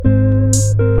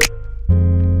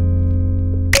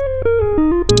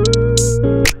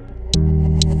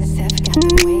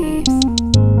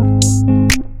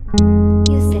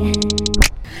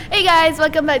guys,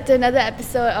 welcome back to another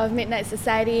episode of Midnight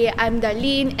Society. I'm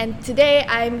Darlene and today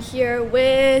I'm here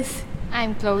with...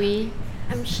 I'm Chloe.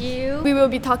 I'm Shi You. We will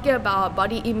be talking about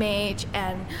body image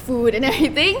and food and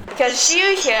everything. Because Shi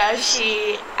You here,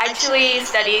 she actually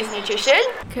studies nutrition.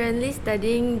 Currently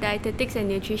studying dietetics and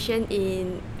nutrition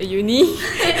in uni.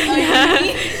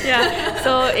 Yeah.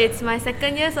 So it's my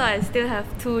second year, so I still have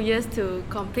 2 years to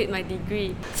complete my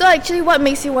degree. So actually, what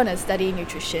makes you want to study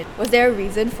nutrition? Was there a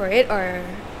reason for it or...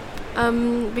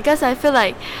 Because I feel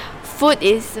like food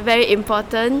is very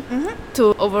important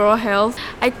to overall health.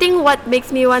 I think what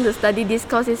makes me want to study this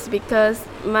course is because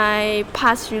my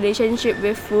past relationship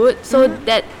with food. So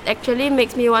that actually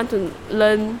makes me want to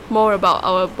learn more about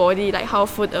our body, like how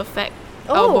food affects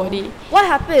our body. What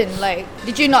happened? Like,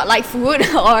 did you not like food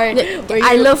or...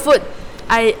 I love food.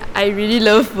 I really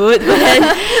love food. But then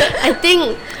I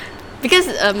think because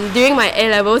during my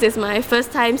A-levels, it's my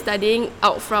first time studying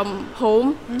out from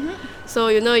home. So,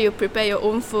 you prepare your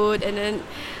own food and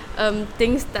then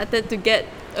things started to get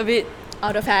a bit...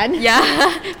 out of hand?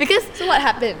 Yeah. because So what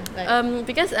happened?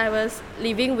 because I was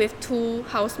living with 2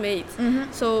 housemates.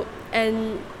 So,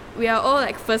 and we are all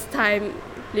like first time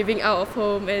living out of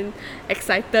home and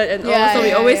excited and all. So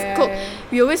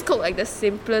we always cook like the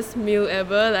simplest meal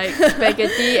ever, like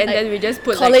spaghetti, and then we just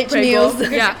put college like meals.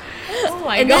 Yeah. Oh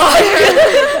my god.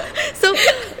 So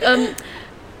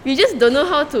we just don't know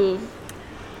how to.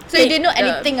 So you didn't know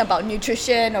anything about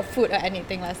nutrition or food or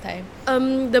anything last time?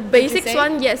 The basics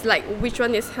one, yes, like which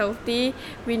one is healthy,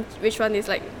 which one is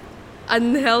like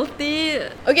unhealthy.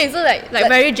 Okay, so like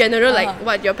very general, like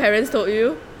what your parents told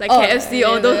you, like KFC,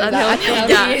 all those unhealthy.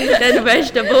 unhealthy. Then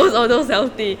vegetables, all those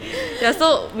healthy. Yeah,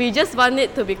 so we just want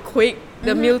it to be quick,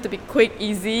 the meal to be quick,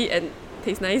 easy, and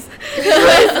taste nice.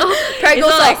 Prego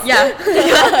sauce.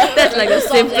 That's like the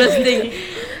simplest thing.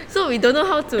 So we don't know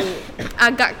how to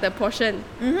agak the portion.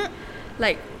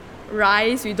 Like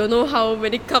rice, we don't know how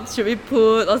many cups should we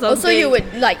put or something. Also, you would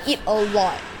like eat a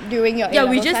lot during your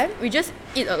A-level time? we just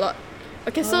eat a lot.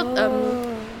 Okay, so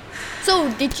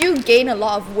So did you gain a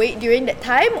lot of weight during that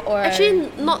time or... actually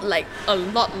not like a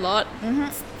lot.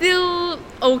 Still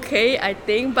okay, I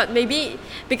think, but maybe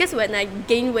because when I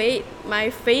gain weight, my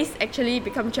face actually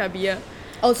become chubbier.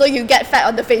 Oh, so you get fat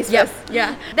on the face first?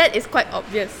 Yeah, that is quite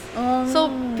obvious.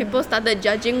 So people started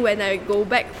judging when I go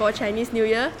back for Chinese New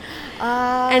Year.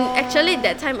 And actually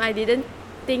that time I didn't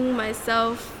think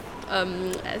myself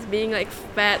as being like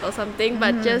fat or something,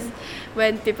 but just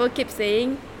when people keep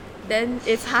saying, then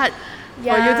it's hard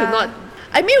for you to not...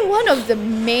 I mean, one of the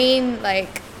main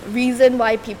reason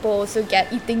why people also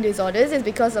get eating disorders is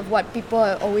because of what people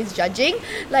are always judging,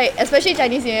 like especially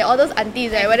Chinese New Year, all those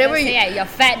aunties, right? Whatever you say, you're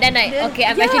fat, then I'm actually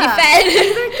yeah, fat.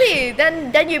 Exactly.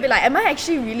 Then you'll be like, am I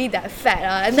actually really that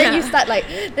fat? And then you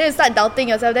start doubting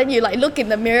yourself. Then you look in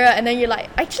the mirror and then you're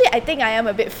like, actually I think I am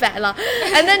a bit fat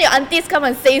And then your aunties come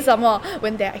and say some more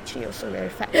when they're actually also very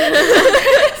fat.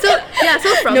 So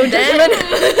from there,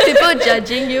 people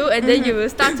judging you, and then you will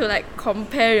start to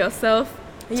compare yourself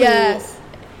to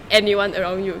anyone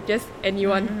around you, just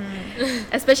anyone.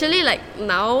 Especially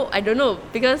now, I don't know,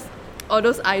 because all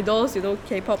those idols,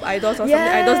 K-pop idols or something,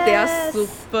 idols, they are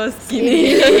super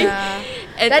skinny.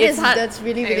 And that's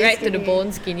really, really right skinny. to the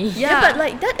bone skinny. Yeah,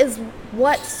 but that is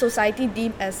what society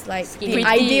deems as the Pretty.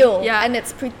 ideal, Yeah. and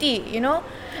it's pretty,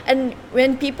 And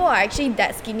when people are actually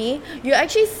that skinny, you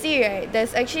actually see, right,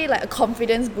 there's actually a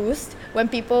confidence boost when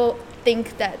people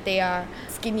think that they are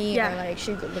skinny or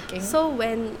actually good looking. So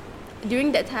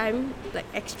during that time,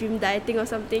 extreme dieting or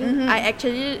something, I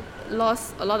actually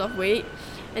lost a lot of weight,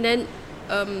 and then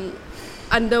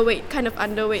underweight,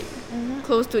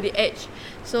 close to the edge.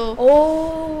 So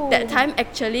that time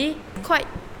actually quite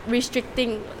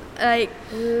restricting.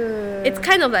 It's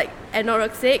kind of like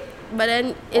anorexic, but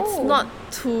then it's not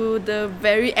to the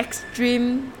very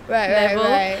extreme level.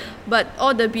 Right. But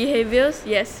all the behaviors,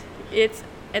 yes, it's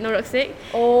anorexic.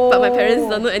 But my parents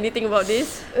don't know anything about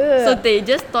this, so they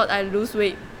just thought I lose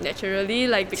weight naturally,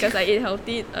 because I eat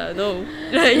healthy. No.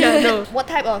 No. What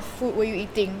type of food were you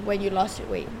eating when you lost your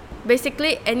weight?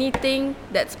 Basically anything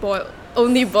that's boiled,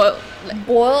 only boiled.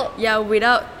 Boiled? Yeah,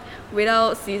 without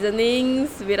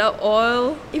seasonings, without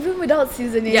oil. Even without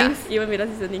seasonings? Yeah, even without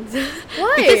seasonings.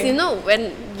 Why? Because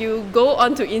when you go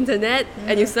onto internet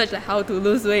and you search how to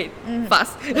lose weight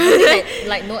fast,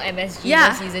 like no MSG,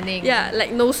 no seasoning. Yeah,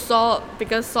 no salt,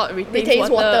 because salt Retains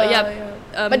water. Yeah.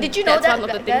 But did you know that one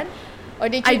of the back then? Or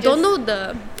did you I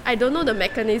don't know the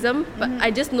mechanism, but I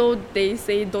just know they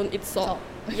say don't eat salt.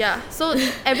 Yeah, so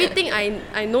everything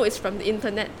I know is from the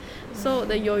internet. So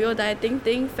the yo-yo dieting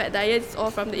thing, fat diet, is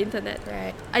all from the internet.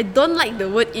 Right. I don't like the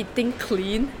word eating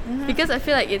clean because I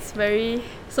feel like it's very.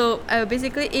 So I will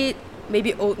basically eat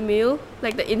maybe oatmeal,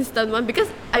 like the instant one, because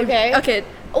Okay.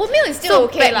 Oatmeal is still so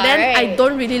okay back lah, then right? I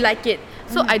don't really like it.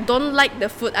 So I don't like the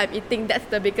food I'm eating. That's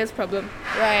the biggest problem.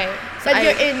 Right. So But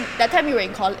you're in that time you were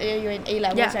in college. You're in A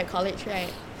levels Yeah. at college,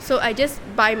 right? So I just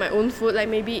buy my own food, like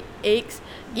maybe eggs.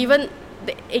 Even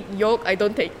the egg yolk, I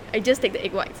don't take. I just take the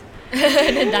egg whites.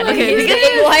 Okay, because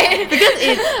because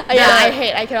it's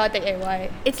I cannot take egg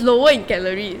white. it's lower in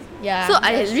calories. Yeah, So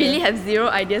I that's really true. have zero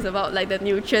ideas about like the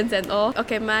nutrients and all.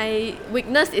 Okay, my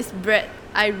weakness is bread.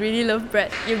 I really love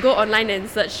bread. You go online and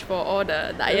search for all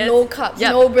the diets. No carbs,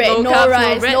 Yep, no bread, no carbs,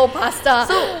 rice, bread. no pasta.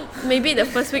 So maybe the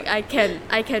first week I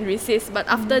can resist, but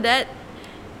after that,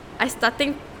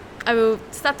 I will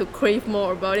start to crave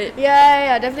more about it.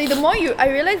 Yeah, definitely. The more I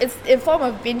realize it's a form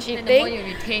of binge And the more eating,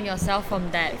 you retain yourself from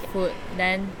that food,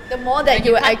 then the more that when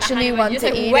you can't actually tahan, want you to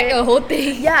just like eat whack it. a whole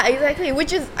thing. Yeah, exactly.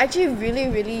 Which is actually really,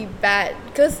 really bad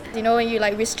because you know when you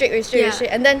like restrict, Yeah.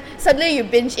 and then suddenly you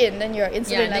binge in, then your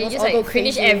insulin Yeah, then levels you just all like go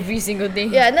crazy. finish every single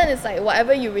thing. Yeah, and then it's like whatever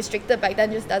you restricted back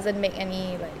then just doesn't make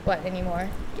any anymore.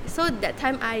 So that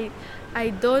time I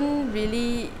don't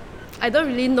really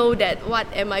know that what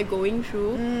am I going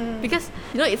through because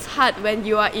you know it's hard when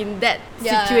you are in that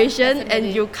Yeah, situation and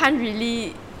definitely. you can't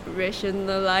really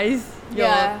rationalize your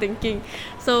Yeah. thinking.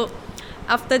 So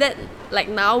after that, like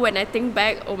now when I think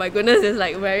back, oh my goodness, it's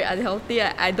like very unhealthy.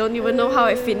 I don't even know how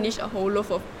I finished a whole loaf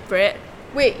of bread.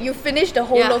 Wait, you finished the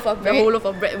whole loaf of bread? The whole loaf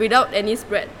of bread without any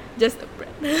spread, just the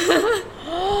bread.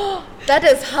 That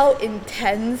is how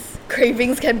intense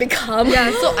cravings can become.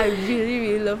 Yeah, so I really,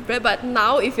 really love bread. But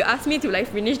now, if you ask me to like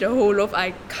finish the whole loaf,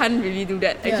 I can't really do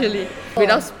that Yeah. actually. Oh.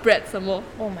 Without spread some more.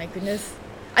 Oh my goodness.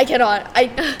 I cannot.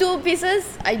 2 pieces,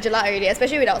 I jelak already,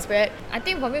 especially without spread. I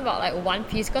think for me about like one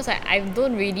piece because I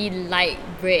don't really like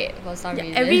bread for some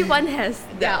reason. Everyone has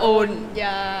their own.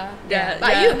 Yeah. Yeah, But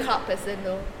are yeah. you a carb person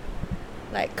though?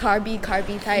 Like carby type?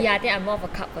 Yeah, I think I'm more of a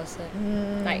carb person.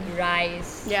 Like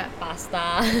rice, Yeah.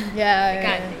 pasta. Yeah, that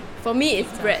kind of thing. For me,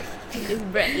 it's bread. It's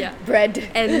bread, yeah. Bread.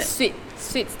 And sweet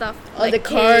stuff. All like the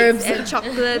cakes carbs. and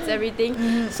chocolates,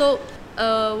 everything. So,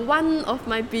 one of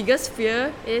my biggest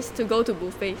fear is to go to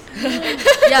buffets.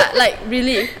 Yeah, like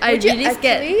really, I Would you really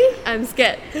scared. actually? I'm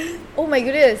scared. Oh my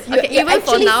goodness. Okay, You're even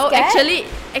for actually now, scared?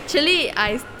 actually,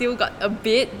 I still got a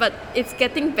bit, but it's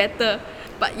getting better.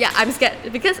 But yeah, I'm scared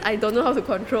because I don't know how to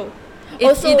control. It's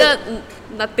Also- either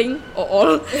nothing or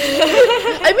all.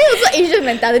 I mean, also Asian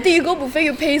mentality. You go buffet,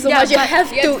 you pay so Yeah, much, you but have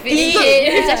you to have to finish eat.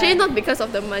 it. It's actually not because of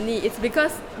the money. It's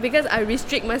because I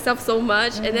restrict myself so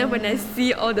much, and then when I see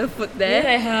all the food there,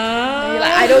 You're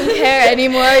like, I don't care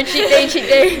anymore. Cheat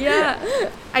day. yeah,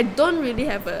 I don't really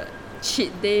have a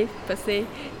cheat day per se,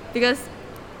 because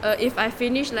if I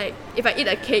eat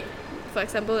a cake, for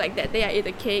example, like that day I ate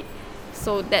a cake,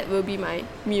 so that will be my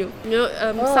meal. You know,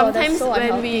 Oh, sometimes that's so when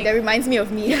unhealthy. That reminds me of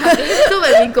me. so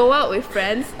when we go out with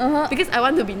friends, Uh-huh. because I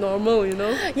want to be normal, you know,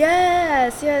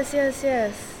 yes.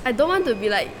 I don't want to be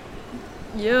like,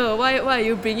 yeah, why are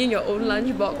you bringing your own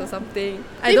lunchbox or something?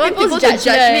 I See, don't want people people's to judge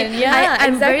judgment. me. Yeah,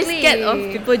 I'm very exactly. scared of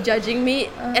people judging me,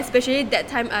 especially that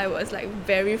time I was like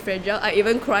very fragile. I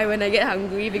even cry when I get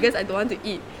hungry because I don't want to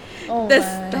eat. Oh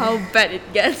That's my. how bad it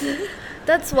gets.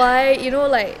 That's why, you know,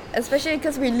 like, especially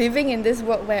because we're living in this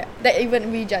world where that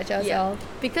even we judge ourselves.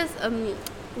 Because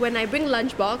when I bring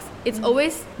lunchbox, it's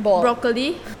always Ball.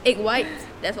 broccoli, egg whites.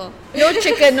 That's all. No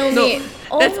chicken, no No, meat.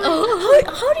 that's my- all.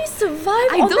 How do you survive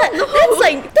I on don't that?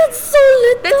 know. That's so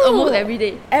little. That's almost every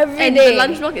day. Every and day. the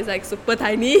lunchbox is like super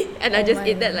tiny, and I Oh just my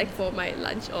eat that God. like for my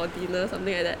lunch or dinner,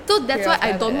 something like that. So that's You're why I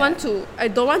a don't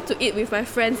fat want to eat with my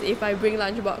friends if I bring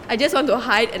lunchbox. I just want to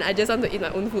hide and I just want to eat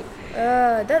my own food.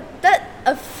 That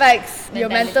affects your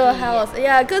mental Mentality, health.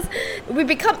 Yeah, because we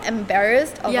become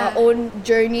embarrassed of Yeah. our own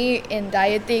journey in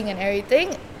dieting and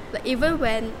everything. Like even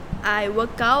when I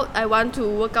work out, I want to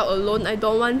work out alone. I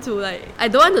don't want to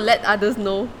let others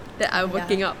know that I'm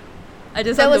working out. I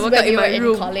just That want was to work out when in you were my in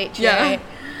room. college, Yeah. right?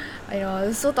 I know,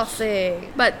 it's so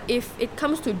toxic. But if it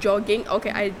comes to jogging, okay,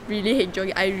 I really hate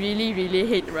jogging. I really, really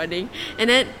hate running. And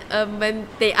then when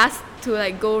they ask to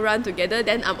like go run together,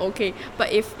 then I'm okay.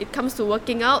 But if it comes to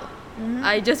working out,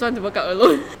 I just want to work out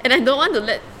alone. And I don't want to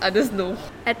let others know.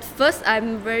 At first,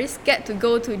 I'm very scared to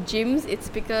go to gyms. It's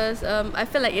because I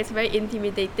feel like it's very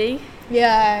intimidating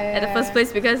Yeah. at the first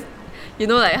place, because you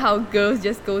know like how girls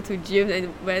just go to gyms and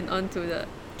went on to the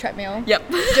Treadmill. yep.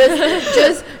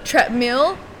 Just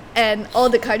treadmill, and all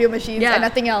the cardio machines Yeah. and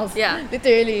nothing else. Yeah.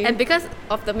 Literally. And because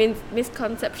of the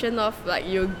misconception of like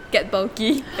you get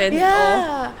bulky and all.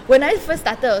 yeah. When I first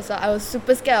started also, I was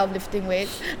super scared of lifting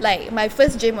weights. Like my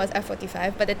first gym was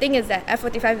F45, but the thing is that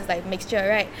F45 is like mixture,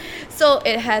 right? So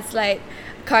it has like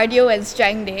cardio and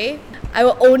strength day. I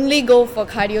will only go for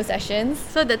cardio sessions.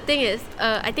 So the thing is,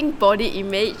 I think body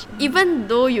image, even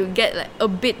though you get like a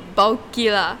bit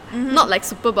bulky lah, not like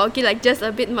super bulky, like just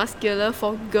a bit muscular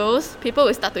for girls, people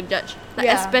will start to judge. Like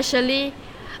Yeah. especially,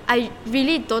 I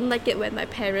really don't like it when my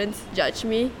parents judge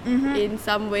me in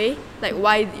some way, like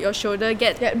why your shoulder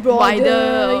get Broader,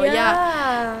 wider. Or,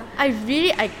 yeah.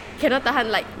 I cannot tahan.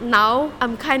 Like now,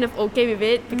 I'm kind of okay with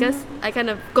it because I kind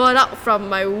of got out from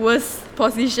my worst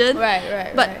position.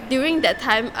 Right. But during that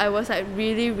time, I was like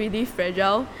really, really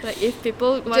fragile. Like if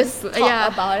people want Just to,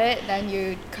 talk about it, then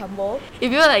you crumble. if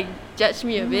people like judge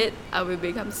me a bit, I will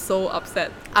become so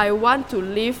upset. I want to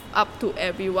live up to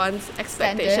everyone's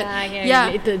expectation. I can Yeah.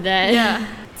 relate to that. Yeah.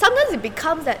 Sometimes it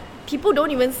becomes that people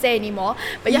don't even say anymore,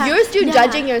 but Yeah. you're still Yeah.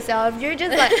 judging yourself. You're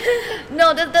just like,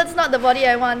 no, that's not the body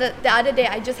I want. The other day,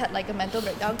 I just had like a mental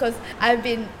breakdown because I've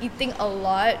been eating a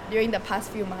lot during the past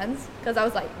few months because I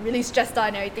was like really stressed out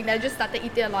and everything. Then I just started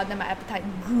eating a lot, and then my appetite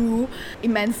grew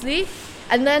immensely,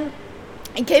 and then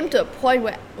it came to a point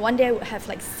where one day I would have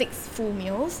like 6 full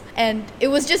meals, and it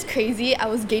was just crazy. I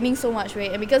was gaining so much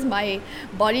weight, and because my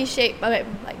body shape, like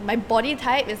my body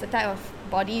type is the type of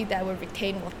body that will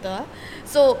retain water,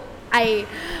 so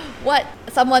what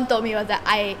someone told me was that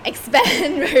I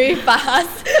expand very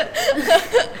fast.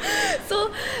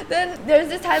 So then there's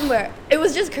this time where it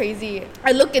was just crazy.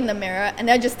 I looked in the mirror and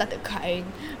I just started crying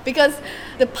because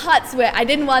the parts where I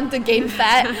didn't want to gain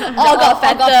fat all got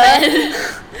fatter.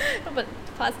 But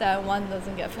parts that I want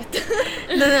doesn't get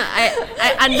fatter. No,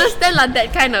 I understand like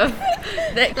that kind of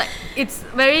that, like it's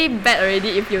very bad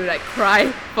already if you like cry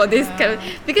for this kind of,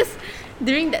 because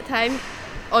during that time,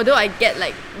 although I get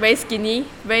like very skinny,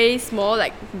 very small,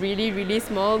 like really, really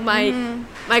small,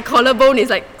 my collarbone is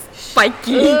like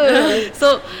spiky.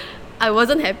 So I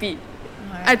wasn't happy.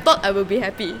 I thought I would be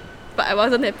happy, but I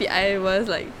wasn't happy. I was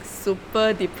like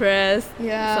super depressed,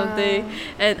 something,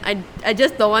 and I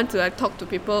just don't want to like talk to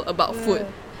people about food,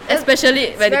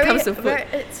 especially when it comes to food.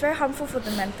 It's very harmful for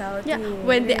the mentality. Yeah,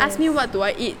 when they ask me what do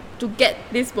I eat to get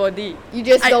this body, You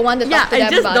just don't want to talk to them I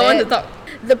just about don't want it. to talk.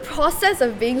 The process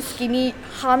of being skinny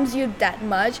harms you that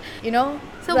much, you know?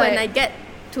 So when I get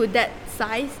to that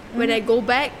size, when I go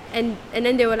back and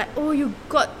then they were like, oh, you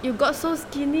got so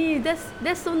skinny, that's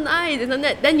so nice, and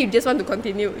then you just want to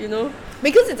continue, you know?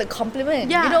 because it's a compliment,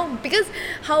 Yeah. you know, because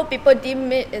how people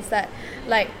deem it is that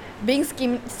like being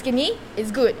skinny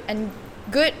is good and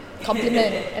good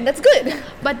compliment and that's good.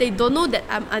 But they don't know that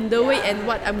I'm underweight and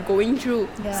what I'm going through.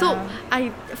 Yeah. So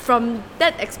from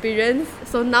that experience,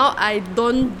 so now I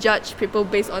don't judge people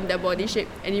based on their body shape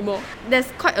anymore.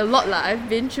 There's quite a lot lah I've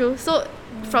been through. So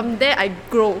from there I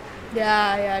grow.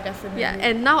 Yeah, definitely. Yeah,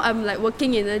 and now I'm like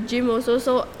working in a gym also,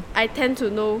 so I tend to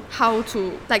know how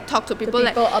to like talk to to people,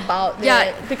 people like about yeah,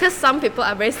 it. because some people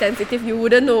are very sensitive, you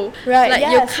wouldn't know. Right, Like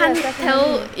yes, you yes, can't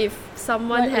tell definitely. if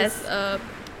someone What has is- a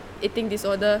eating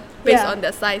disorder based Yeah. on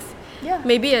their size. Yeah.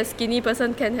 Maybe a skinny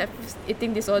person can have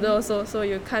eating disorder also, so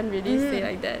you can't really say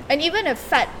like that. And even a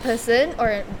fat person,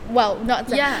 or well, not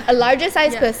fat, Yeah. a larger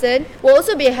size Yeah. person will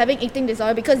also be having eating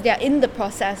disorder because they are in the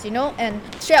process, you know. And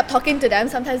straight up talking to them,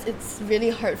 sometimes it's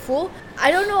really hurtful. I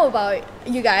don't know about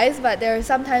you guys, but there are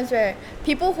some times where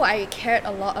people who I cared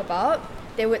a lot about,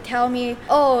 they would tell me,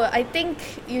 oh, I think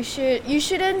you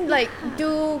shouldn't like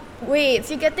do weights,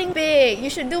 you're getting big, you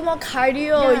should do more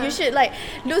cardio, Yeah. you should like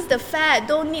lose the fat,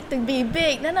 don't need to be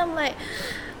big. Then I'm like,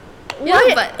 Yeah,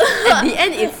 what? but at the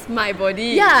end, it's my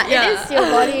body. Yeah, it is your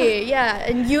body. Yeah,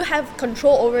 and you have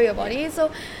control over your body.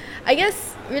 So I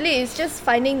guess really it's just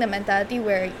finding the mentality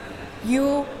where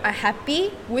you are happy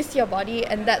with your body,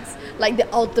 and that's like the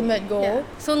ultimate goal. Yeah.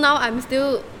 So now I'm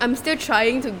still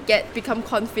trying to become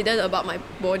confident about my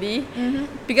body,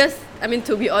 because I mean,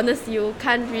 to be honest, you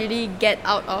can't really get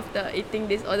out of the eating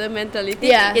disorder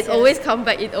mentality. Yes, it yes. always come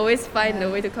back. It always find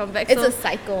a way to come back. It's So, a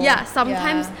cycle. Yeah,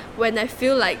 sometimes Yeah. when I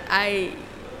feel like I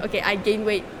gain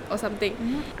weight or something,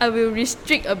 I will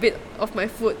restrict a bit of my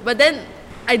food, but then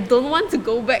I don't want to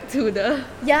go back to the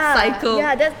cycle.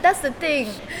 Yeah, that's the thing.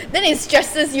 Then it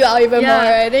stresses you out even Yeah. more.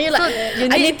 Right? Then you're So like, you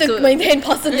I need need to to- maintain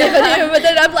positivity, but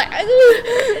then I'm like,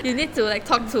 You need to like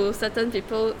talk to certain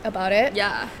people. about it.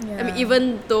 Yeah. I mean, Yeah.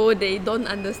 even though they don't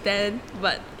understand,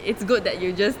 but it's good that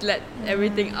you just let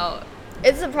everything out.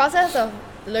 It's a process of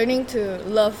learning to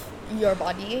love your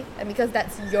body and because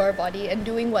that's your body and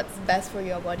doing what's best for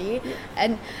your body,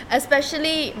 and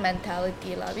especially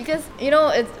mentality lah. Because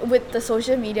it's with the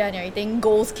social media and everything,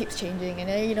 goals keeps changing, and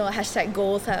then hashtag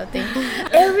goals kind of thing.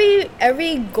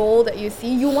 every goal that you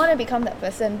see, you want to become that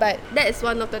person, but That is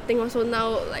one of the things also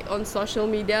now, like on social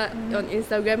media, on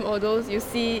Instagram, all those, you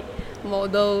see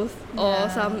models or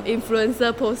some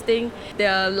influencer posting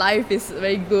their life is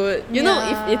very good. You know,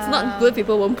 if it's not good,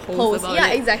 people won't post about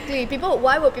it. Exactly.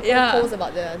 Why would people post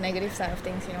about the negative side of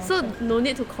things, So no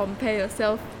need to compare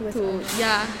yourself to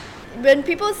when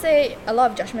people say a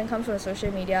lot of judgment comes from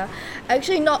social media,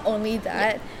 actually not only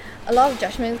that, a lot of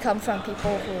judgments come from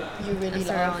people who you really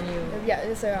love. Around you. Yeah,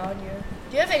 it's around you.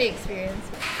 Do you have any experience?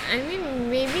 I mean,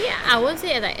 maybe I won't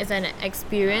say it's an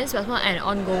experience, but it's more an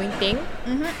ongoing thing.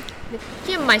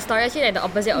 Actually, my story like the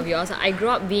opposite of yours. I grew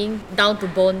up being down to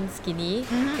bone skinny.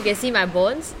 You can see my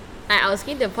bones. I was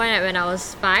skinny to the point that when I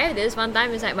was 5, this one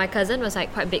time it's like my cousin was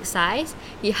like quite big size.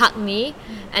 He hugged me,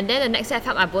 and then the next day I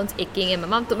felt my bones aching, and my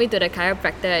mom took me to the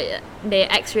chiropractor. They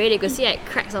X-ray, they could see like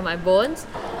cracks on my bones,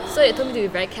 so they told me to be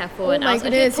very careful. Oh and my I was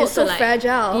goodness, you're so like,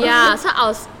 fragile. Yeah, so I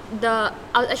was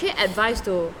actually advised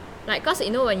to cause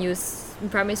when you in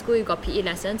primary school you got PE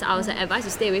lessons. I was advised to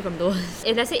stay away from those.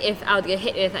 If let's say if I would get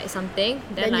hit with like something,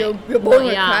 then your bone will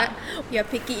crack. You're a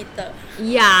picky eater.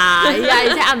 Yeah,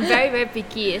 it's like I'm very very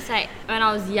picky. It's like when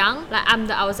I was young, like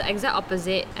I was the exact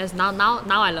opposite as now. Now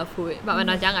I love food, but when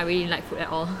I was young, I really didn't like food at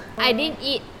all. I didn't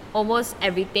eat almost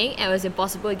everything, and it was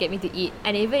impossible to get me to eat.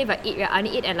 And even if I eat, I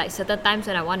only eat at like certain times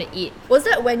when I want to eat. Was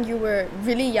that when you were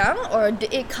really young, or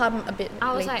did it come a bit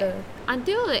I was later? like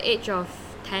until the age of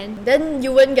 10. Then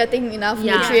you weren't getting enough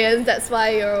nutrients. That's why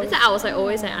you're. It's like I was like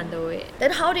always like underweight.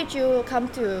 Then how did you come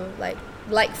to like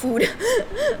food?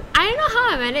 I don't know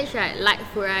how I managed like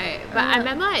food, right? But I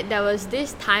remember like there was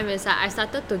this time is that I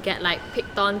started to get like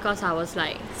picked on because I was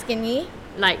like Skinny?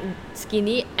 like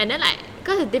skinny, and then like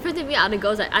because the difference between other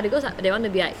girls they want to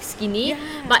be like skinny,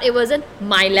 but it wasn't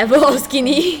my level of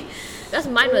skinny. Because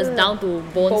mine was down to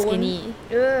bone skinny.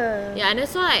 Yeah, and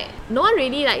it's so like no one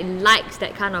really like likes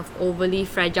that kind of overly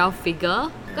fragile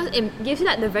figure, because it gives you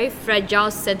like the very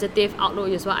fragile, sensitive outlook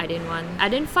is what I didn't want. I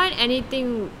didn't find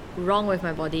anything wrong with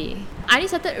my body. I only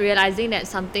started realizing that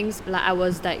some things like I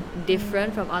was like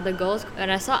different from other girls when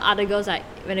I saw other girls like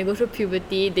when they go through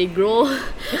puberty, they grow all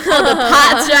the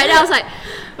parts, right? Then I was like,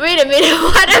 wait a minute,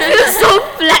 what? I feel so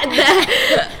flat there.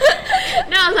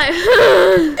 Then I was like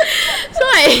so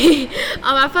like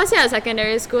on my first year of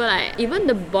secondary school, like even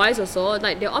the boys also,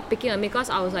 like they're all picking on me because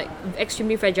I was like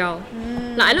extremely fragile.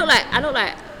 Like I look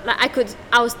like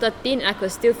I was 13 and I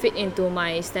could still fit into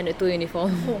my standard 2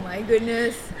 uniform. Oh my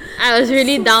goodness. I was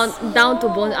really down to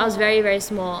bones. I was very very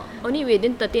small. Only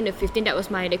within 13 to 15, that was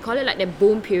they call it like the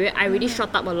boom period, I really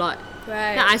shot up a lot.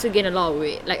 Right. Then I also gained a lot of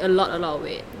weight, like a lot of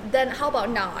weight. Then how about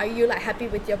now? Are you like happy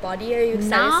with your body? Are you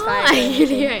Now satisfied? I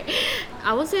really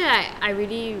I won't say like I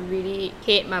really really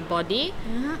hate my body,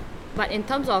 but in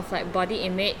terms of like body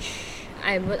image,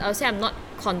 I would say I'm not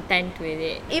content with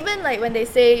it. Even like when they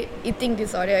say eating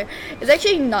disorder, it's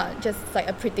actually not just like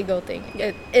a pretty girl thing.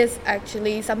 It is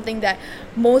actually something that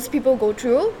most people go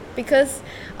through because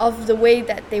of the way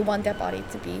that they want their body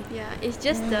to be. Yeah, it's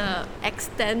just the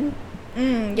extent.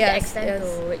 The Yes, extent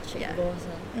yes. to which it goes.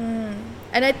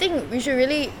 And I think we should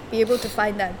really be able to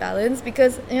find that balance,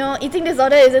 because eating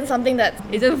disorder isn't something that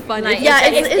Isn't fun. Like, Yeah,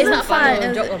 it's not not fun fun.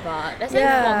 to joke about. That's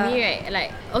Yeah. like for me, right?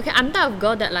 Like, okay, I'm the type of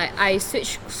girl that like I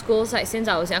switched schools like since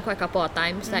I was young quite a couple of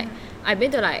times. Like, I've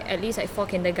been to like at least like 4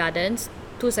 kindergartens,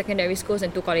 2 secondary schools,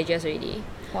 and 2 colleges already.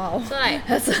 wow. So like,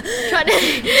 That's throughout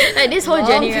like this whole Long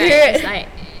journey, period. right?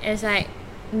 It's like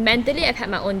mentally I've had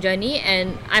my own journey,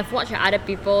 and I've watched other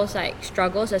people's like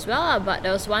struggles as well. But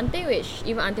there was one thing which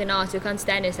even until now I still can't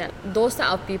stand, is that those type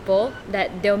of people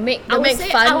that they'll make fun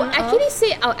I would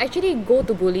of? actually go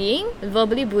to bullying,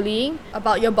 verbally bullying.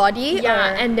 about your body.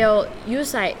 Yeah, or- and they'll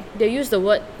use the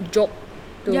word joke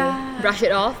to brush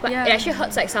it off, but Yeah. it actually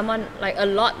hurts like someone like a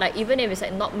lot. Like even if it's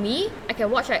like not me, I can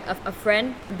watch like a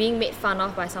friend being made fun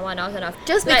of by someone else, and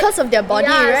just like, because of their body,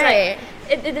 it's right?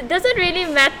 like, it doesn't really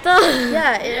matter.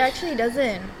 Yeah, it actually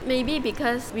doesn't. Maybe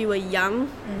because we were young,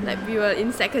 like we were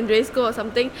in secondary school or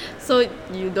something, so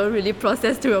you don't really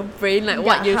process through your brain like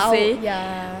what you say.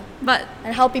 Yeah. But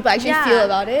And how people actually feel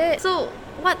about it. So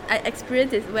what I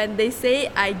experienced is when they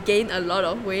say I gained a lot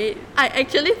of weight, I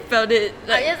actually felt it.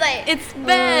 Like, just like, it's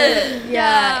bad.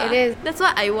 Yeah, it is. That's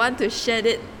why I want to shed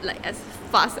it like as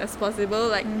fast as possible.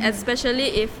 Like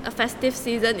especially if a festive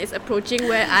season is approaching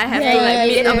where I have to like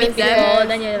meet up with them.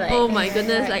 Then you're like, Oh my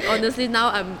goodness! Like honestly, now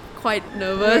I'm quite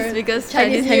nervous because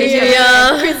Chinese New New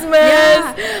Year, Christmas.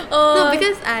 Yeah. Oh. No,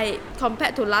 because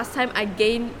compared to last time, I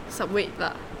gained some weight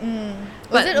lah.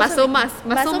 Was But it also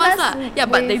muscle mass lah. Yeah,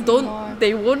 but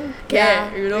they won't care,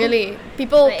 you know. Really,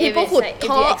 people Like, if it's who like, if you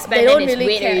talk, expand, they then don't it's really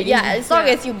weight care. already. Yeah, as long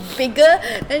as you bigger,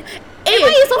 then, hey,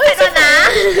 why you so fat one ah?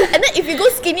 And then if you go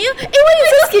skinnier, hey, why you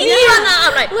so skinny?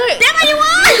 I'm like, Damn, what you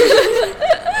want?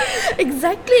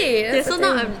 Exactly. Yeah, That's so the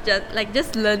now thing. I'm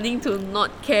just learning to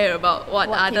not care about what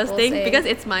others people think say. because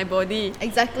it's my body.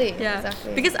 Exactly. Yeah,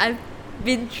 Exactly. because I've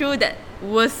been through that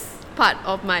worst part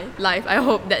of my life. I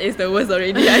hope that is the worst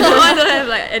already. I don't want to have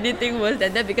like anything worse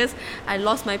than that because I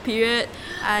lost my period.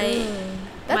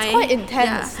 That's quite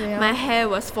intense. Yeah, you know? my hair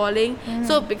was falling.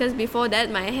 So because before that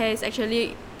my hair is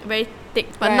actually very thick,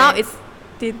 but Right. now it's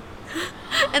thin.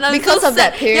 And I'm Because so of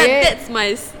that sad. period? Yeah,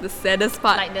 that's the saddest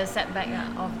part. like the setback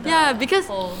of the Yeah, because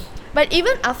whole. But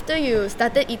even after you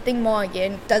started eating more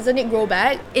again, doesn't it grow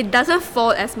back? it doesn't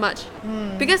fall as much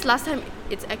because last time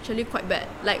it's actually quite bad.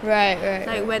 Like Right.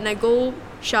 like when I go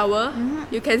shower,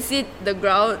 you can see the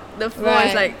ground, the floor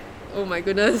is Right. like, oh my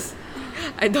goodness,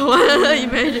 I don't want to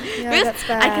imagine Yeah, because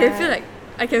that's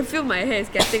I can feel my hair is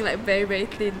getting like very very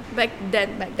thin back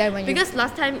then. Back then when you- because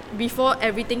last time before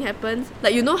everything happens,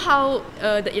 like you know how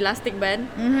the elastic band,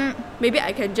 maybe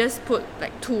I can just put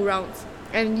like 2 rounds,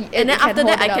 And and then it can after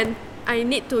that hold it up. I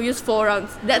need to use 4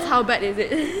 rounds. That's how bad is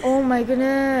it? Oh my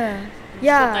goodness.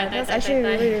 Yeah, tight, that's tight, actually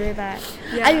tight, tight. really, really bad.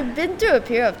 Yeah. I've been through a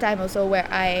period of time also where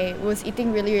I was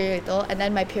eating really, really little and then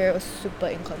my period was super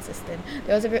inconsistent.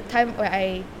 There was a time where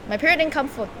my period didn't come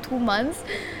for 2 months.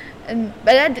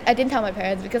 But I didn't tell my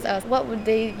parents because I was, what would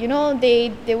they,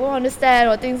 they won't understand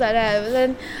or things like that. But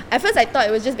then at first I thought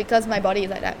it was just because my body is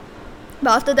like that.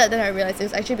 But after that, then I realized it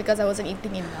was actually because I wasn't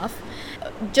eating enough.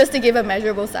 Just to give a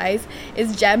measurable size,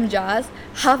 is jam jars.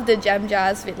 Half the jam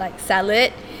jars with like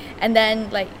salad, and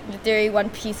then like literally 1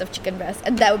 piece of chicken breast,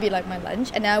 and that would be like my lunch.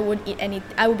 And then I wouldn't eat any.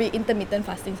 I would be intermittent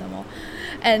fasting some more,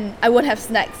 and I wouldn't have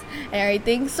snacks and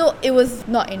everything. So it was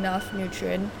not enough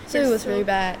nutrient. So Yes, it was so- really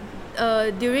bad.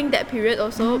 During that period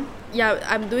also, yeah,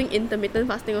 I'm doing intermittent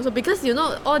fasting also because you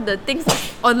know all the things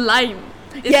online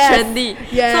is Yes, trendy.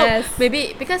 yes. So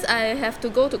maybe because I have to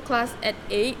go to class at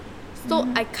 8, so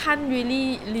I can't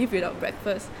really live without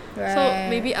breakfast. So Right.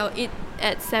 maybe I'll eat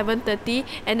at 7:30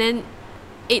 and then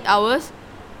 8 hours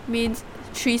means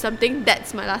 3 something.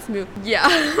 That's my last meal. Yeah.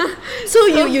 So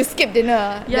you skip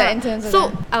dinner. Yeah. In terms of So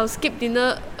that. I'll skip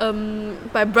dinner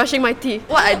by brushing my teeth.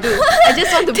 What I do, I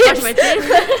just want to brush my teeth,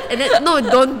 and then no,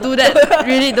 don't do that.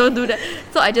 Really, don't do that.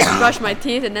 So I just brush my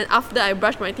teeth, and then after I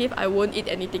brush my teeth, I won't eat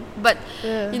anything. But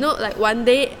Yeah. you know, like one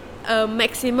day,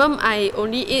 maximum I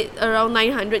only eat around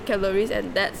 900 calories,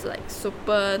 and that's like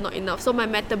super not enough. So my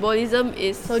metabolism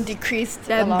is So decreased.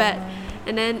 damn along. bad.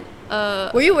 And then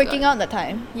Were you working out that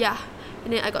time? yeah,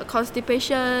 and then I got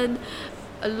constipation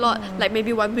a lot. Like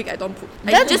maybe 1 week I don't poop.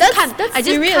 I That's just can't. That's I just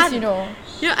serious, can't. you know.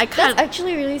 You know, I That's can't.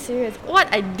 actually really serious. What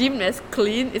I deem as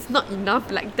clean is not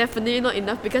enough. Like definitely not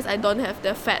enough because I don't have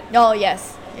the fat. Oh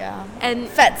yes, yeah. And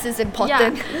Fats is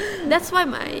important. yeah, that's why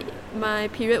my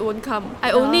period won't come.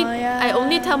 I only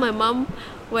yeah. tell my mom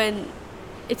when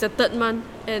it's a 3rd month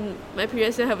and my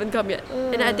period still haven't come yet.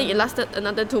 And I think it lasted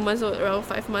another 2 months or around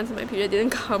 5 months. My period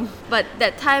didn't come. But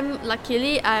that time,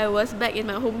 luckily, I was back in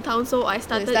my hometown, so I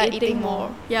started start eating eating more.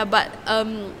 more. Yeah, but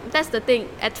that's the thing.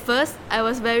 At first, I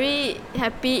was very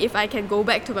happy if I can go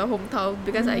back to my hometown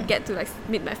because I get to like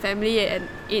meet my family and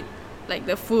eat like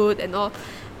the food and all.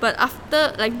 But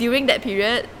after like during that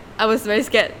period, I was very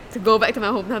scared to go back to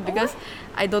my hometown because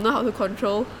I don't know how to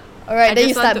control. Alright, I then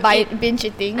you just want start to eat. binge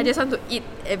eating. I just want to eat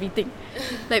everything.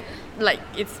 like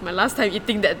it's my last time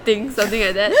eating that thing, something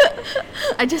like that.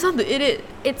 I just want to eat it.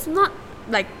 It's not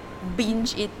like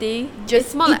binge eating.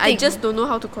 Just it's more like I eating. just don't know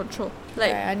how to control.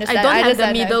 Like Right, I understand. don't have the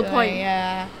understand that middle feeling, point.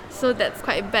 Yeah. So that's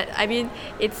quite bad. I mean,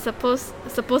 it's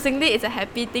supposedly it's a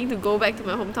happy thing to go back to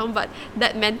my hometown, but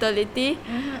that mentality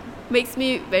makes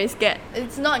me very scared.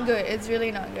 It's not good. It's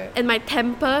really not good. And my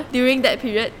temper during that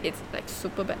period, it's like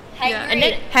super bad. Yeah, Yeah. and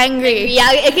then Hangry.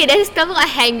 yeah, okay. Then it's kind of like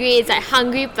hangry. It's like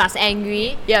hungry plus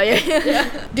angry. Yeah.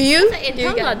 Do you? So in do you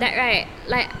terms get- of that, right?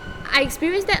 Like I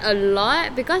experienced that a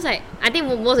lot because like I think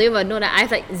most of you will know that I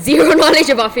have like zero knowledge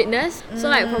about fitness. So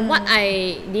like from what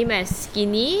I deem as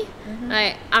skinny,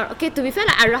 like okay, to be fair,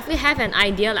 like I roughly have an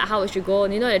idea like how it should go.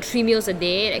 You know, the 3 meals a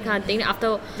day, that kind of thing.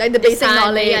 After Like the this basic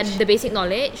knowledge. yeah, the basic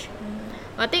knowledge.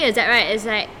 But the thing is that right, is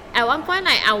like at one point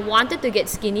like I wanted to get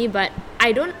skinny, but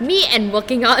I don't. Me and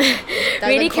working out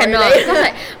really cannot correlate. because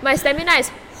like my stamina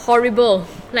is horrible,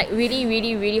 like really,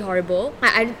 really, really horrible.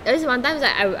 There was one time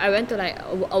like I went to like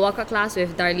a workout class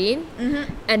with Darlene,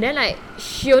 and then like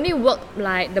she only worked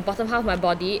like the bottom half of my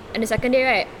body, and the second day,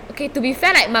 right, okay, to be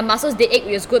fair, like my muscles they ache,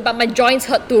 which was good, but my joints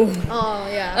hurt too. Oh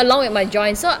yeah. Along with my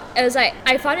joints, so it was like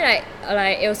I found it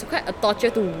like it was quite a torture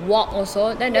to walk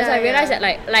also. Then that's when I realized that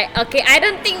like okay, I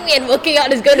don't think me and working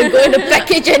out is going to go in the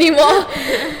package anymore.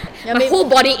 My whole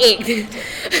body ached,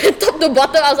 top to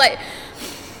bottom. I was like,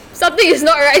 something is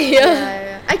not right here.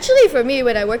 Yeah. Actually, for me,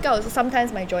 when I work out,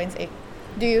 sometimes my joints ache.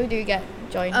 Do you get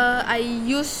joint? I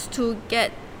used to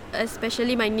get,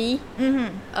 especially my knee,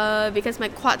 because my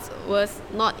quads was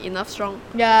not enough strong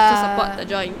to support the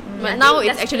joint. But now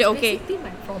it's actually okay. Basically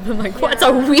my problem. My quads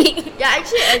are weak. Yeah,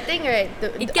 actually, I think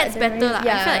It gets better lah.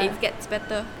 I feel like it gets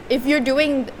better. If you're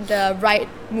doing the right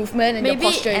movement and Maybe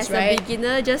your posture as is right. a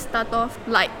beginner, just start off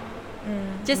light.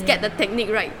 Just get the technique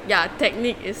right. Yeah,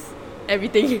 technique is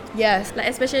everything. Yes. Like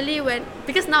especially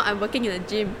because now I'm working in a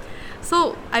gym,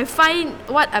 so I find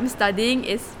what I'm studying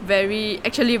is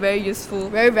actually very useful.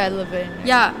 Very relevant.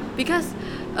 Yeah, because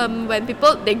when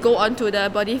people they go onto the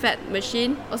body fat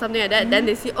machine or something like that, then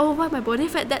they see, oh, why my body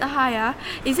fat that high?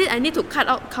 Is it I need to cut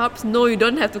out carbs? No, you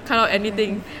don't have to cut out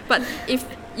anything. But if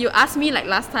you ask me like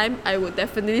last time, I would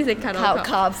definitely say cut out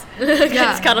carbs.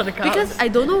 Yeah. Just cut out the carbs. Because I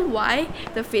don't know why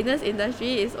the fitness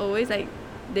industry is always like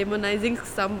demonizing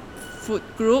some food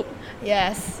group,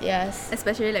 Yes.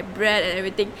 especially like bread and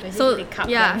everything. Basically So they cut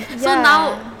yeah. them. So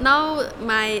Yeah. now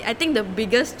I think the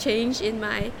biggest change in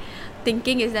my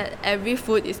thinking is that every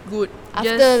food is good.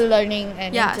 After learning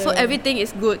and So everything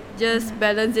is good. Just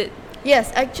balance it.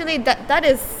 Yes, actually that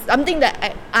is something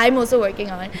that I'm also working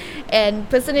on. And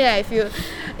personally, I feel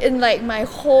in like my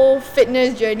whole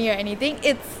fitness journey or anything,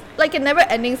 it's like a never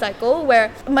ending cycle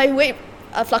where my weight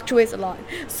fluctuates a lot.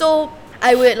 So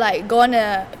I would like go on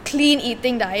a clean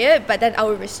eating diet, but then I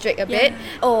would restrict a bit.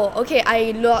 Oh, okay,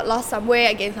 I lost some weight,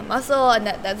 I gained some muscle, and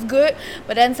that's good.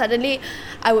 But then suddenly,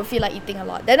 I would feel like eating a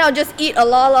lot. Then I'll just eat a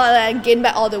lot, and gain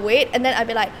back all the weight. And then I'd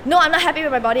be like, no, I'm not happy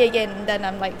with my body again. And then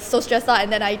I'm like so stressed out.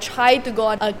 And then I try to go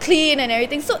on a clean and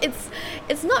everything. So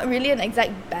it's not really an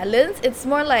exact balance. It's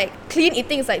more like clean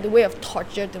eating is like the way of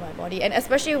torture to my body. And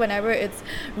especially whenever it's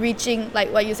reaching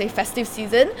like what you say festive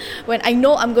season, when I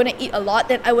know I'm gonna eat a lot,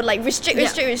 then I would like restrict.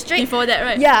 Before that,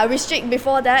 right? Yeah, restrict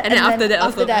before that. And then after that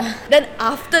also. Then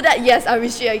after that, yes, I'll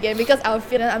restrict again because I'll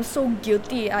feel that I'm so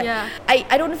guilty.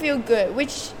 I don't feel good,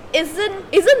 which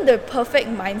isn't the perfect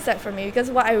mindset for me, because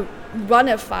what I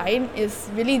wanna find is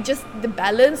really just the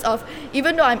balance of,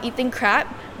 even though I'm eating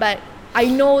crap, but I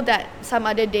know that some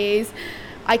other days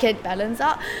I can balance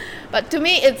out. But to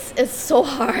me, it's so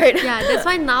hard. Yeah, that's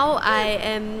why now I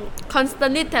am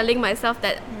constantly telling myself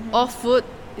that all food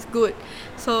is good.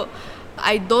 So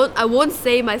I won't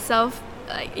say myself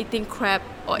like eating crap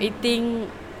or eating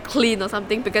clean or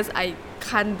something, because I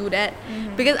can't do that,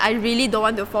 because I really don't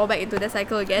want to fall back into that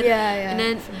cycle again. Yeah. And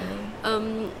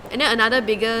then another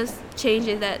biggest change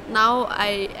is that now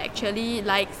I actually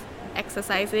like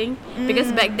exercising,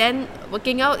 because back then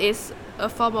working out is a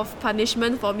form of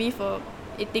punishment for me for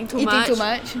eating too much.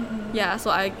 Yeah,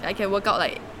 so I can work out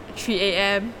like 3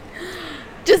 a.m.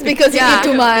 Just because you eat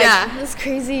too much. Yeah. That's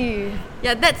crazy.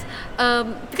 Yeah, that's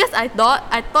because I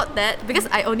thought that because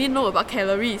I only know about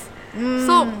calories.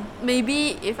 So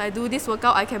maybe if I do this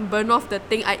workout, I can burn off the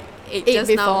thing I ate just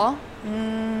before. now.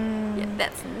 Yeah,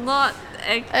 that's not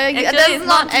actually That's it's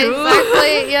not true.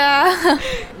 exactly. Yeah.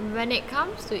 When it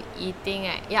comes to eating,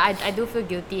 I do feel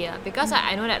guilty because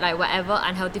I know that like whatever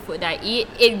unhealthy food that I eat,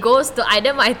 it goes to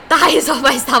either my thighs or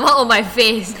my stomach or my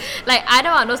face. Like either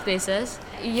one of those places.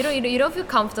 You don't feel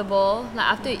comfortable like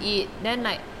after you eat. Then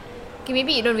like, okay,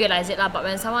 maybe you don't realize it lah. But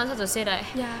when someone starts to say that,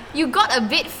 you got a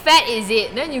bit fat, is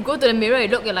it? Then you go to the mirror, you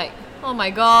look, you're like, oh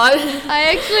my god,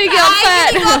 I actually got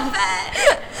fat.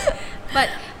 But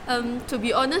to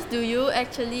be honest, do you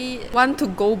actually want to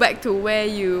go back to where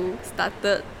you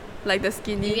started, like the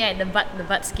skinny? Yeah, the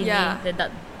butt skinny.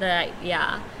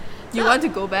 Yeah. You want to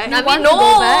go back? I mean, want to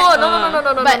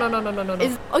go back? No.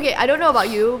 It's, okay, I don't know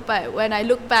about you, but when I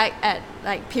look back at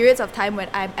like periods of time when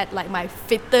I'm at like my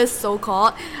fittest,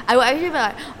 so-called, I will actually be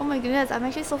like, oh my goodness, I'm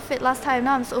actually so fit last time,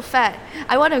 now I'm so fat.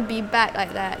 I want to be back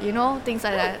like that, you know, things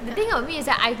like that. The thing about me is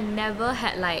that I've never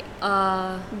had like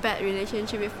Bad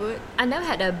relationship with food? I never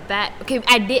had a bad. Okay,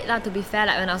 I did lah, to be fair,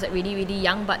 like when I was like really really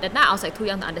young, but that time I was like too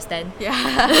young to understand.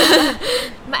 Yeah.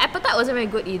 My appetite wasn't very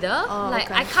good either. Like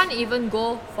okay. I can't even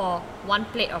go for one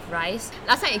plate of rice.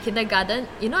 Last time in kindergarten,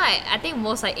 you know, I think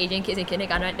most like Asian kids in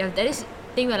kindergarten, right, there's this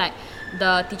thing where like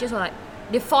the teachers were like,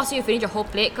 they force you to finish your whole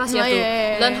plate because you have to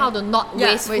yeah. learn how to not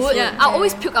waste waste, food. yeah. I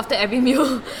always puke after every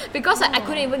meal because like, I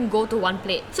couldn't even go to one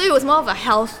plate. So it was more of a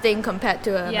health thing compared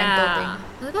to a mental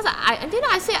thing. Because I think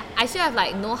I still have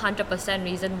like no 100%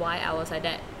 reason why I was like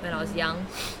that when I was young.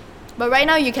 But right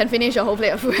now you can finish your whole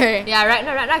plate of food. Right? Yeah, right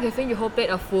now I can finish a whole plate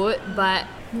of food, but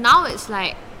now it's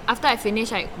like after I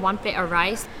finish like one plate of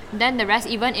rice, then the rest,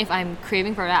 even if I'm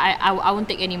craving for it, I won't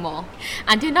take anymore.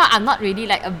 Until now, I'm not really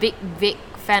like a big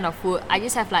fan of food. I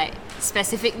just have like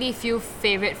specifically few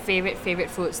favorite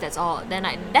foods. That's all. Then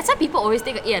that's why people always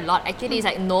think I eat a lot. Actually, it's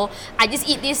like no, I just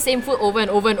eat this same food over and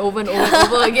over and over and over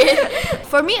and over again.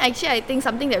 For me, actually, I think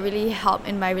something that really helped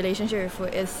in my relationship with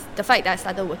food is the fact that I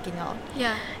started working out.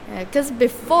 Yeah. Because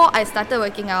before I started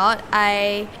working out,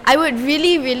 I would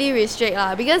really restrict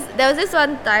because there was this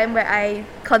one time where I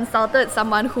consulted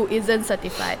someone who isn't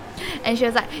certified, and she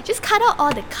was like, just cut out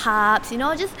all the carbs,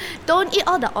 just don't eat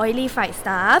all the oily fried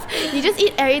stuff. You just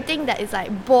eat everything that is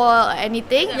like boiled or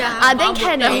anything. Then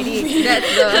can already.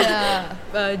 That's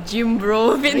the gym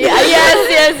bro fitness.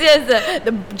 Yes,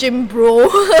 the gym bro.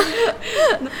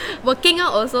 Working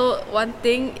out also, one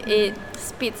thing, it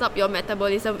speeds up your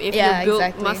metabolism if you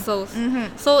build muscles.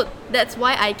 So that's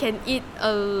why I can eat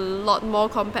a lot more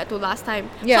compared to last time.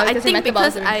 So I think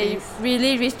because I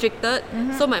really restricted,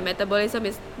 so my metabolism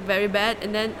is very bad,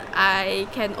 and then I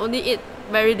can only eat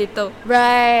very little.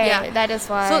 Right. Yeah. That is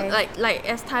why. So like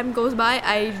as time goes by,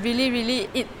 I really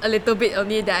eat a little bit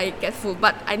only that I get full,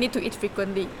 but I need to eat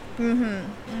frequently.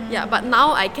 Yeah, but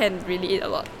now I can really eat a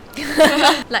lot.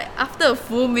 Like after a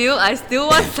full meal, I still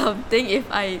want something if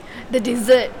I the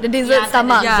dessert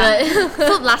stomach.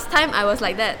 So last time I was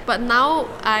like that, but now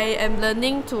I am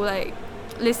learning to like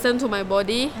listen to my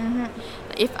body.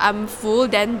 If I'm full,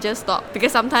 then just stop,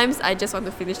 because sometimes I just want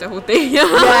to finish the whole thing.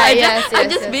 I'm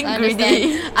just being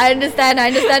greedy. I understand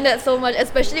that so much,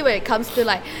 especially when it comes to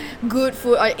like good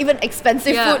food or even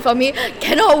expensive food. For me,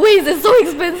 cannot waste, it's so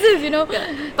expensive,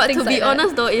 But Things to be like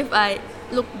honest though, if I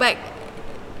look back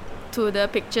to the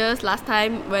pictures last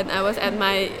time when I was at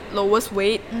my lowest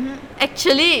weight,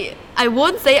 actually I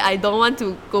won't say I don't want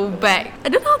to go back. I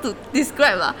don't know how to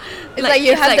describe lah. It's like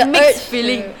you have the mixed urge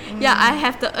feeling. Yeah, I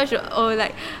have the urge.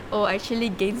 I actually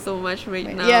gained so much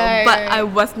weight now. But I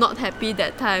was not happy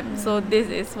that time. So this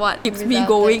is what keeps me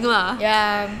going lah.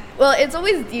 Yeah. Well, it's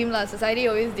always deemed lah. Society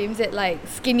always deems it like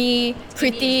skinny,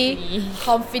 pretty,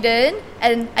 confident,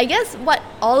 and I guess what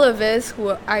all of us who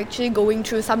are actually going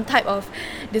through some type of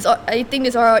eating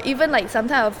disorder, or even like some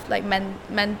type of like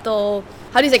mental,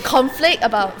 how do you say, conflict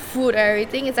about food or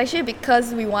everything, it's actually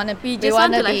because we want to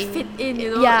want to like fit in,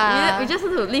 we just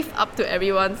want to live up to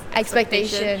everyone's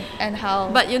expectation and how.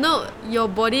 But your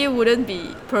body wouldn't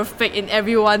be perfect in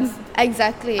everyone's eyes.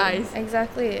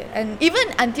 Exactly. And even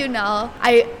until now,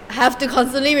 I have to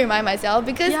constantly remind myself,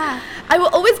 because I will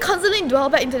always constantly dwell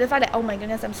back into the fact that, oh my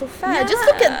goodness, I'm so fat. Just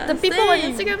look at the people on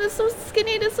Instagram, they're so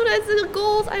skinny, they're so nice, the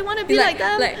goals, I want to be like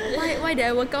them. Like why did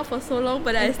I work out for so long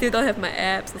but I still don't have my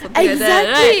abs or something like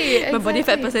that, right? My body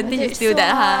fat percentage is still so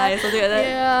that high, something like that.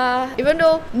 Yeah. Even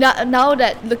though now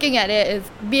that looking at it, is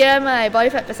BMI, body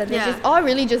fat percentage, it's all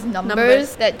really just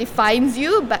numbers that defines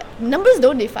you, but numbers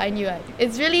don't define you.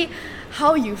 It's really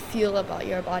how you feel about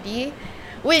your body,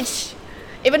 which,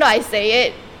 even though I say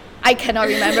it, I cannot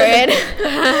remember it.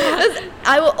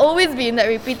 I will always be in that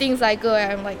repeating cycle where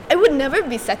I'm like, I would never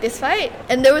be satisfied.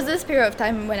 And there was this period of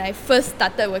time when I first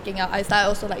started working out, I started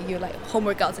also like you, like home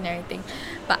workouts and everything.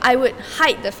 But I would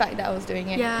hide the fact that I was doing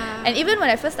it. Yeah. And even when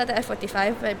I first started at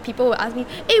 45, when people would ask me,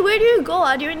 hey, where do you go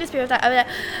during this period of time? I was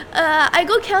like, I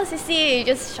go KLCC,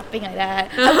 just shopping like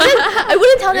that. I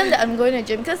wouldn't tell them that I'm going to the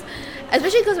gym, because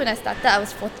especially because when I started, I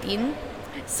was 14.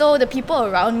 So the people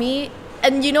around me,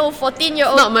 and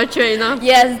 14-year-old, not mature enough.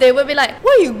 Yes, they would be like,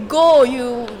 where you go?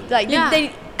 You like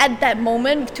they at that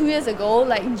moment 2 years ago,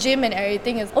 like gym and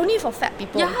everything is only for fat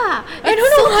people. Yeah, I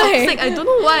don't know why. Toxic. I don't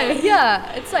know why.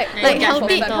 Yeah, it's like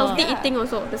healthy eating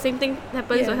also. The same thing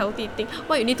happens to healthy eating.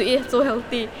 Why you need to eat so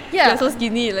healthy? You're so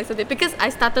skinny, like something. Because I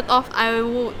started off,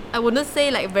 I wouldn't say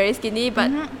like very skinny,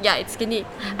 but it's skinny.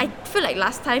 I feel like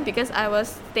last time, because I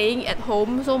was staying at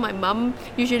home, so my mom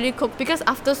usually cooked, because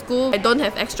after school I don't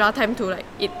have extra time to like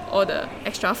eat all the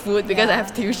extra food because I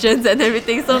have tuitions and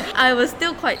everything. So I was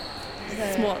still quite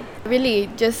small. Really,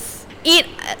 just eat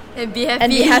and be happy.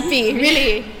 And be happy.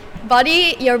 Really.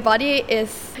 Your body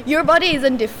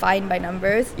isn't defined by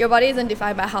numbers. Your body isn't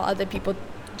defined by how other people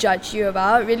judge you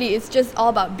about. Really, it's just all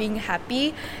about being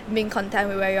happy, being content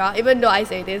with where you are. Even though I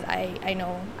say this, I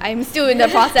know I'm still in the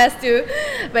process too.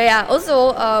 But yeah,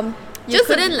 also you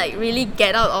couldn't like really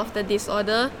get out of the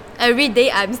disorder. Every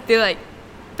day I'm still like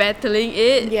battling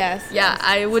it. Yes, Yeah, yes.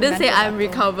 I It's a wouldn't say mental I'm battle.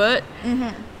 recovered.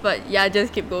 But yeah,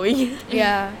 just keep going.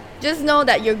 Yeah. Just know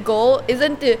that your goal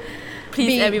isn't to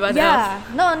Please everyone else.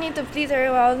 Not need to please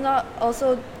everyone else, not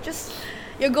also just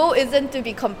your goal isn't to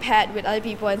be compared with other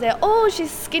people and say, oh, she's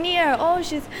skinnier, oh,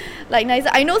 she's like nicer.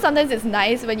 I know sometimes it's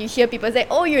nice when you hear people say,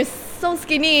 oh, you're so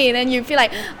skinny, and then you feel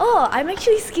like, oh, I'm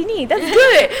actually skinny. That's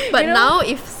good. But you know? now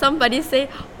if somebody say,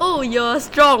 oh, you're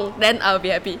strong, then I'll be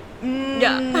happy.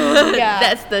 Yeah. Yeah.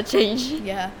 That's the change.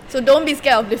 Yeah. So don't be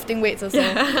scared of lifting weights also.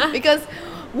 Because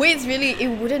weights really, it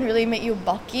wouldn't really make you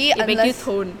bulky. It makes you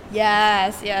tone.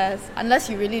 Yes.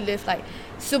 Unless you really lift like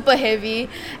super heavy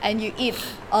and you eat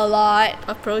a lot.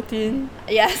 Of protein.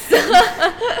 Yes.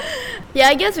 Yeah,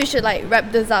 I guess we should like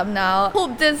wrap this up now.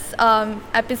 Hope this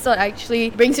episode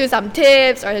actually brings you some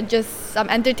tips or just some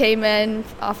entertainment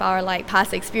of our like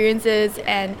past experiences.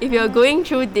 And If you're going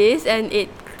through this and it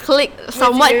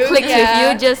somewhat you, clicks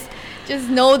yeah. with you, just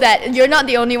know that you're not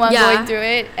the only one Yeah. going through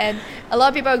it, and a lot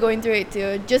of people are going through it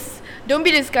too. Just don't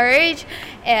be discouraged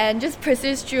and just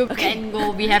persist through. And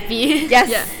go be happy. Yes.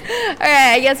 Yeah.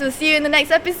 Alright, I guess we'll see you in the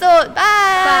next episode. Bye.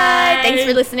 Bye. Thanks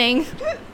for listening.